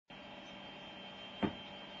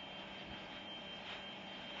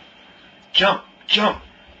Jump, jump,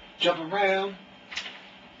 jump around.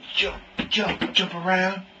 Jump, jump, jump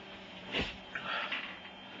around.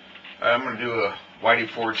 Alright, I'm going to do a Whitey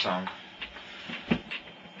Ford song.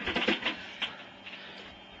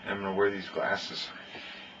 I'm going to wear these glasses.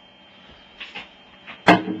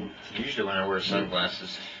 Usually when I wear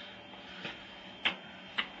sunglasses,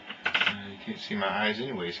 you can't see my eyes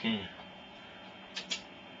anyways, can you?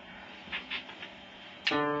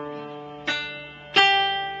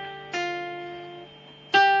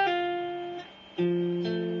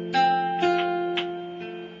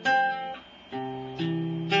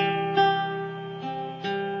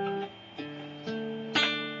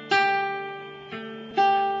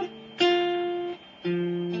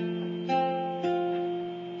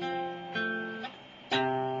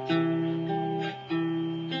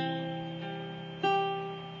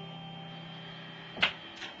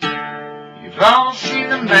 You've all seen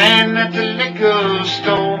the man at the liquor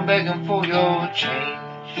store begging for your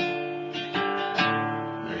change.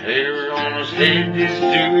 The hair on his head is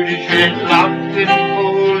dirty, dreadlocked and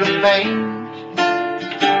full of mange.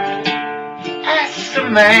 He asked the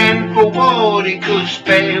man for what he could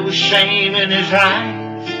spare with shame in his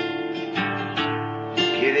eyes.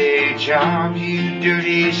 Get a job, you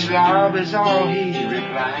dirty slob, is all he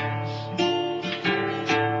replies.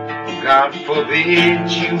 God forbid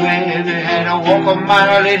you ever had to walk a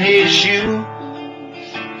mile in his shoes.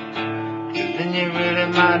 Then you really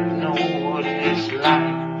might know what it's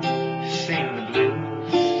like to sing the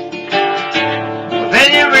blues. Well,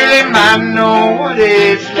 then you really might know what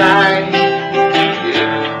it's like.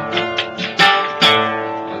 Yeah.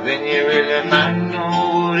 Well, then you really might know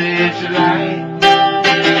what it's like.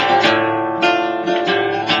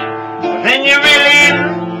 Well, then you really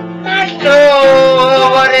might know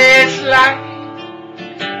what it's like.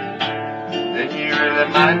 Then you really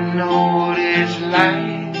might know what it's like.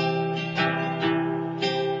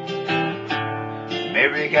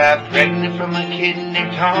 Mary got pregnant from a kid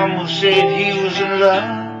named Tom who said he was in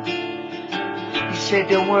love. He said,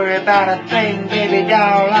 don't worry about a thing, baby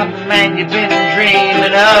doll, I'm the man you've been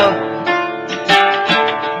dreaming of.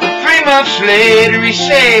 But 3 months later he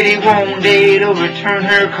said he won't date or return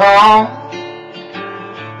her call.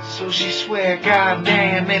 So she swear,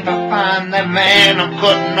 goddamn, if I find that man, I'm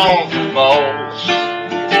cutting off his balls.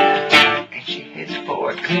 And she heads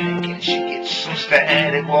for a clinic and she gets some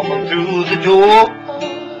static walking through the door.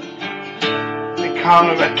 They call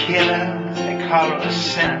her a killer, they call her a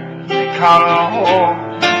sinner, they call her a whore.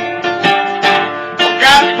 Well,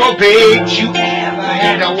 God forbid you ever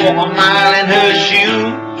had to walk a mile in her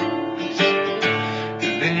shoes.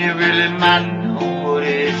 Then you really might know what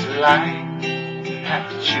it's like to have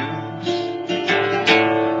to choose.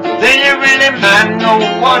 Then you really might know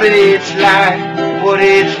what it's like, what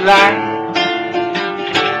it's like.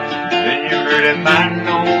 Then you really might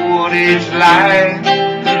know what it's like.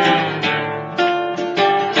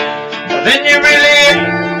 Then you really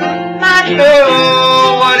might know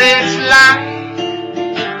what it's like.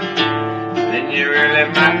 Then you really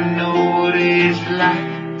might know what it's like.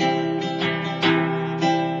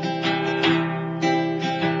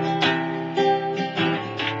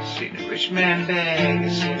 Seen a rich man beg, I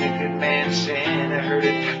seen a good man sin, I heard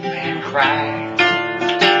a tough man cry.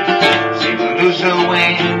 Seen a loser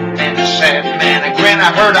win and a sad man grin,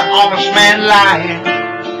 I heard an honest man lie.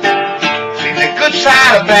 Seen the good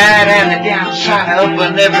side of bad and the downside up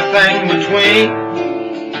and everything between.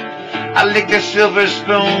 I licked a silver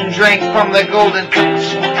spoon, drank from the golden cup,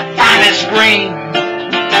 smoked the finest green.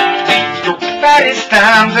 Stroked the fattest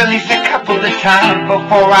times at least a couple of times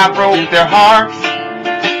before I broke their hearts.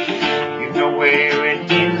 You know where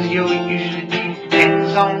it ends, your usually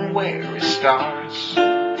depends on where it starts.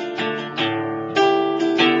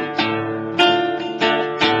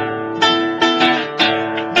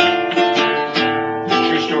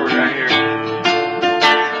 True story right here.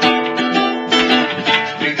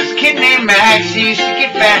 Dude, this kid named Max, he used to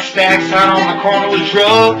get fat stacks out on the corner with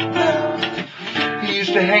drugs. He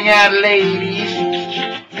used to hang out late, he used to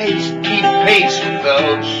keep pace with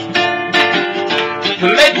thugs. So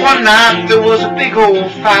late one night there was a big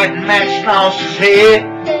old fight and Max lost his head.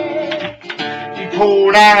 He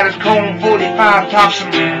pulled out his Colt 45, tossed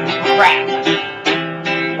some crap,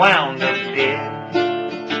 wound up dead.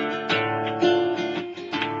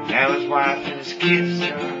 Now his wife and his kids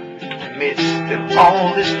are in the midst of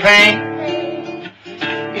all this pain.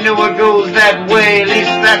 You know it goes that way, at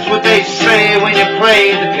least that's what they say when you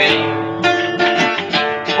play the game.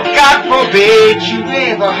 Well, God forbid you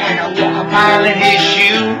ever had to walk a mile in his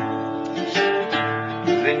shoes.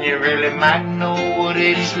 Then you really might know what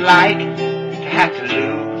it's like to have to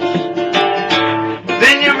lose.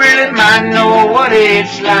 Then then you really might know what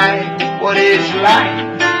it's like, what it's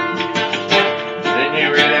like. Then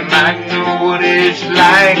you really might know what it's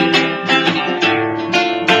like.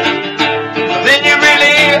 Then you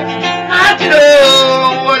really might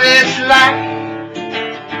know what it's like.